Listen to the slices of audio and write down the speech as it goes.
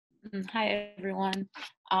Hi, everyone.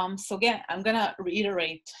 So again, I'm going to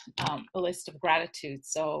reiterate a list of gratitude.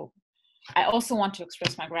 So I also want to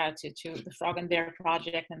express my gratitude to the Frog and Bear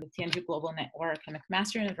Project and the TNG Global Network and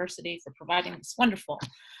McMaster University for providing this wonderful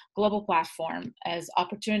global platform as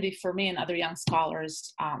opportunity for me and other young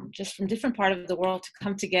scholars just from different parts of the world to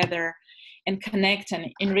come together and connect and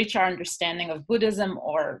enrich our understanding of Buddhism,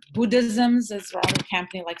 or Buddhisms, as Robert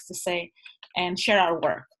Campany likes to say, and share our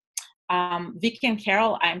work. Vicky and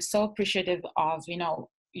Carol, I'm so appreciative of,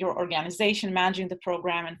 your organization managing the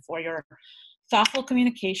program and for your thoughtful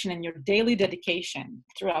communication and your daily dedication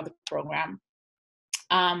throughout the program.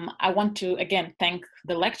 I want to, again, thank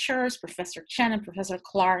the lecturers, Professor Chen and Professor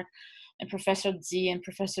Clark, and Professor Z and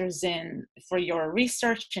Professor Zin for your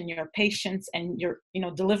research and your patience and your,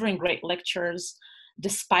 delivering great lectures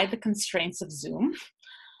despite the constraints of Zoom.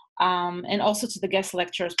 And also to the guest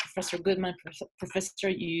lecturers, Professor Goodman, Professor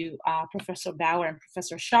Yu, Professor Bauer, and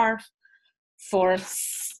Professor Scharf for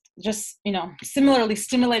just, similarly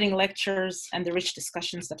stimulating lectures and the rich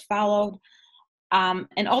discussions that followed.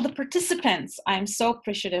 And all the participants, I'm so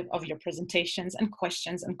appreciative of your presentations and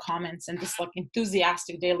questions and comments and this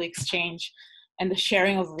enthusiastic daily exchange and the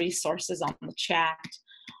sharing of resources on the chat.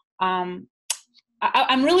 I'm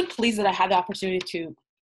really pleased that I had the opportunity to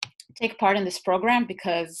take part in this program,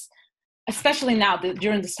 because especially now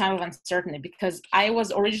during this time of uncertainty, because I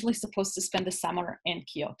was originally supposed to spend the summer in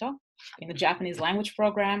Kyoto in the Japanese language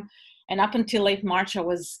program. And up until late March, I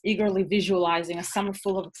was eagerly visualizing a summer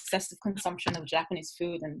full of excessive consumption of Japanese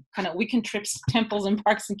food and kind of weekend trips to temples and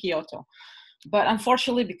parks in Kyoto. But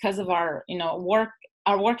unfortunately, because of our work,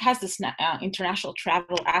 our work has this international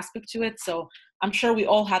travel aspect to it. So I'm sure we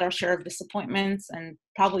all had our share of disappointments and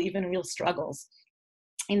probably even real struggles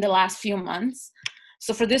in the last few months.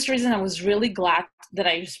 So for this reason, I was really glad that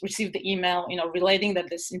I received the email, relating that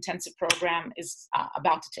this intensive program is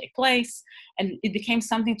about to take place, and it became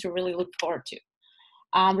something to really look forward to.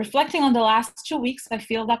 Reflecting on the last 2 weeks, I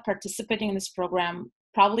feel that participating in this program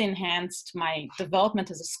probably enhanced my development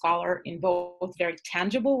as a scholar in both very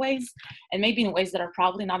tangible ways and maybe in ways that are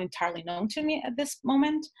probably not entirely known to me at this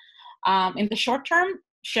moment. In the short term,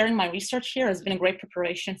 sharing my research here has been a great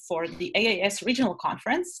preparation for the AAS regional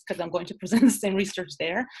conference, because I'm going to present the same research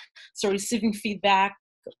there. So receiving feedback,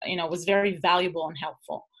 was very valuable and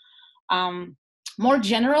helpful. More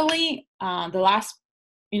generally,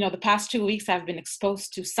 the past 2 weeks, I've been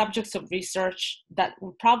exposed to subjects of research that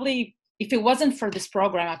would probably, if it wasn't for this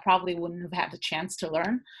program, I probably wouldn't have had the chance to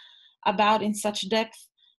learn about in such depth.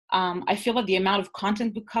 I feel that the amount of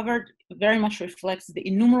content we covered very much reflects the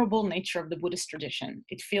innumerable nature of the Buddhist tradition.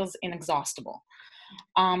 It feels inexhaustible.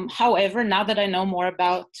 However, now that I know more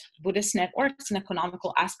about Buddhist networks and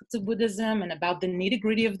economical aspects of Buddhism, and about the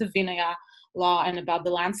nitty-gritty of the Vinaya law, and about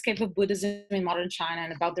the landscape of Buddhism in modern China,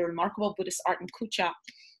 and about the remarkable Buddhist art in Kucha,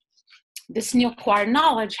 this new acquired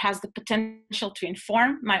knowledge has the potential to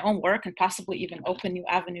inform my own work and possibly even open new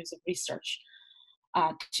avenues of research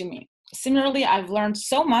to me. Similarly, I've learned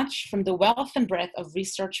so much from the wealth and breadth of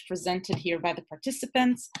research presented here by the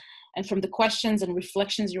participants, and from the questions and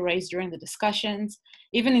reflections you raised during the discussions.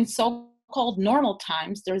 Even in so-called normal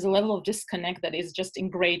times, there is a level of disconnect that is just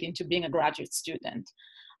ingrained into being a graduate student.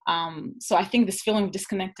 So I think this feeling of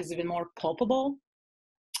disconnect is even more palpable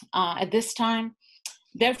at this time.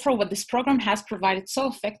 Therefore, what this program has provided so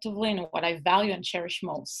effectively, and what I value and cherish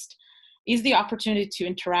most, is the opportunity to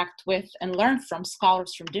interact with and learn from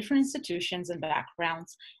scholars from different institutions and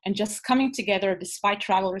backgrounds, and just coming together despite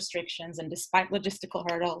travel restrictions and despite logistical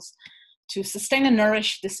hurdles to sustain and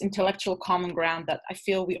nourish this intellectual common ground that I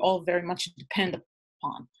feel we all very much depend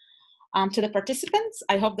upon. To the participants,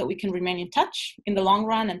 I hope that we can remain in touch in the long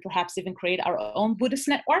run and perhaps even create our own Buddhist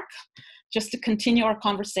network just to continue our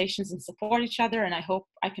conversations and support each other. And I hope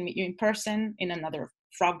I can meet you in person in another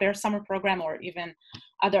Frogbear summer program or even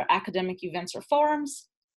other academic events or forums.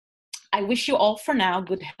 I wish you all for now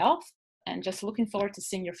good health, and just looking forward to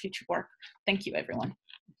seeing your future work. Thank you, everyone.